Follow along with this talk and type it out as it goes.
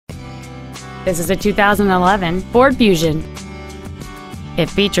This is a 2011 Ford Fusion. It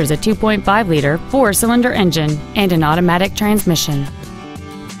features a 2.5-liter four-cylinder engine and an automatic transmission.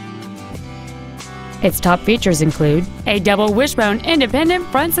 Its top features include a double wishbone independent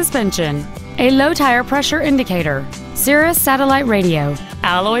front suspension, a low tire pressure indicator, Sirius satellite radio,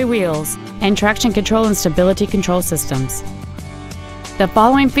 alloy wheels, and traction control and stability control systems. The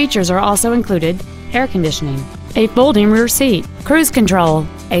following features are also included: air conditioning, a folding rear seat, cruise control,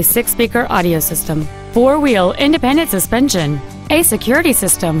 a 6-speaker audio system, 4-wheel independent suspension, a security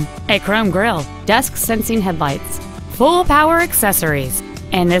system, a chrome grille, dusk sensing headlights, full power accessories,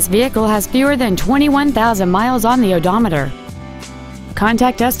 and this vehicle has fewer than 21,000 miles on the odometer.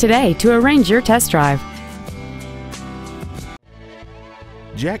 Contact us today to arrange your test drive.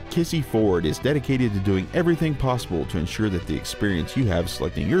 Jack Kissee Ford is dedicated to doing everything possible to ensure that the experience you have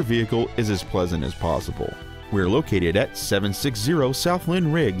selecting your vehicle is as pleasant as possible. We're located at 760 S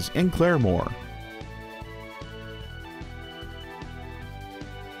Lynn Riggs in Claremore.